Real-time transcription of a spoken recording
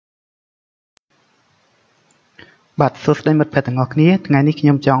បាទសួស្តីមិត្តភក្តិទាំងអស់គ្នាថ្ងៃនេះខ្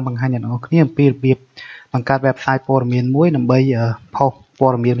ញុំចង់បង្ហាញអ្នកទាំងអស់គ្នាអំពីរបៀបបង្កើត website ព័ត៌មានមួយដើម្បីផុសព័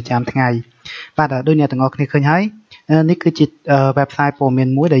ត៌មានប្រចាំថ្ងៃបាទដោយអ្នកទាំងអស់គ្នាឃើញហើយនេះគឺជា website ព័ត៌មាន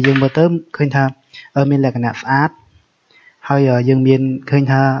មួយដែលយើងមើលទៅឃើញថាមានលក្ខណៈស្អាតហើយយើងមានឃើញ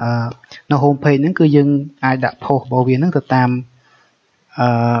ថានៅ home page ហ្នឹងគឺយើងអាចដាក់ post របស់វាហ្នឹងទៅតាម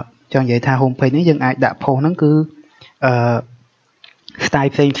ចង់និយាយថា home page នេះយើងអាចដាក់ post ហ្នឹងគឺ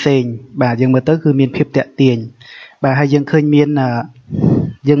style ផ្សេងបាទយើងមើលទៅគឺមានភាពតាក់ទាញបាទហើយយើងឃើញមាន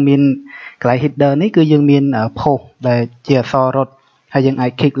យើងមានកន្លែង header នេះគឺយើងមាន post ដែលជាអក្សររត់ហើយយើងអា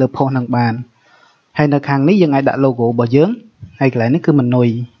ច click លើ post ហ្នឹងបានហើយនៅខាងនេះយើងអាចដាក់ logo របស់យើងហើយកន្លែងនេះគឺ menu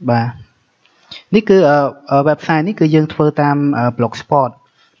បាទនេះគឺ website នេះគឺយើងធ្វើតាម Blogspot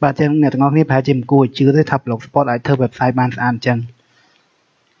បាទចឹងអ្នកទាំងអស់គ្នាប្រហែលជាមិនគួរជឿទេថា Blogspot អាចធ្វើ website បានស្អាតអញ្ចឹង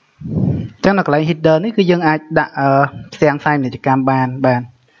ចឹងនៅកន្លែង header នេះគឺយើងអាចដាក់ផ្ទាំងផ្សាយពាណិជ្ជកម្មបានបាទ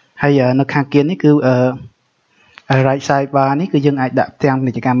ហើយនៅខាងគៀននេះគឺ right side bar នេះគឺយើងអាចដាក់ផ្ទាំងពា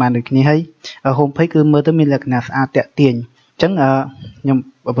ណិជ្ជកម្មបានដូចគ្នាហើយ home page គឺមើលទៅមានលក្ខណៈស្អាតតាក់ទាញអញ្ចឹងខ្ញុំ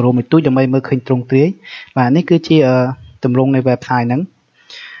បង្រួមមួយទូចដើម្បីមើលឃើញត្រង់ទ្រាយបាទនេះគឺជាទម្រង់នៃ website ហ្នឹង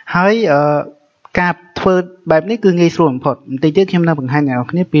ហើយការធ្វើបែបនេះគឺងាយស្រួលបំផុតបន្តិចទៀតខ្ញុំនឹងបង្ហាញអ្នកនរ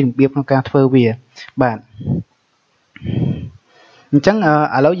គ្នាពីរបៀបក្នុងការធ្វើវាបាទអញ្ចឹង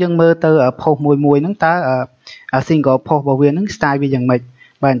ឥឡូវយើងមើលទៅ post មួយហ្នឹងតើ single post របស់វាហ្នឹង style វាយ៉ាងម៉េច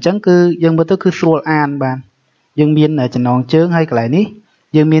បាទអញ្ចឹងគឺយើងមើលទៅគឺស្រួលអានបាទយើងមានចំណងជើងហើយកន្លែងនេះ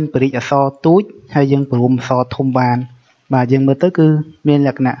យើងមានបរិយាអក្សរទូចហើយយើងព្រមអក្សរធំបានបាទយើងមើលទៅគឺមានល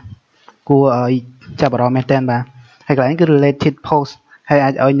ក្ខណៈគួរឲ្យចាប់អារម្មណ៍មែនតើបាទហើយកន្លែងគឺ related post ហើយអា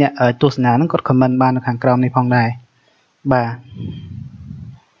ចឲ្យអ្នកទស្សនាហ្នឹងគាត់ comment បាននៅខាងក្រោមនេះផងដែរបាទ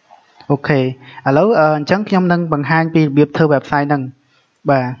អូខេឥឡូវអញ្ចឹងខ្ញុំនឹងបង្ហាញពីរបៀបធ្វើ website ហ្នឹង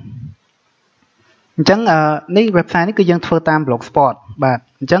បាទអញ្ចឹងនេះ website នេះគឺយើងធ្វើតាម Blogspot បាទ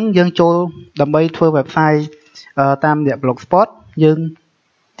អញ្ចឹងយើងចូលដើម្បីធ្វើ website តាមរយៈ Blogspot យើង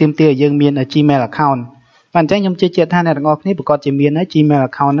ទាមទារឲ្យយើងមាន Gmail account បាទអញ្ចឹងខ្ញុំជឿជាក់ថាអ្នកទាំងអស់គ្នាប្រកាសជាមានហើយ Gmail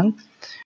account ហ្នឹង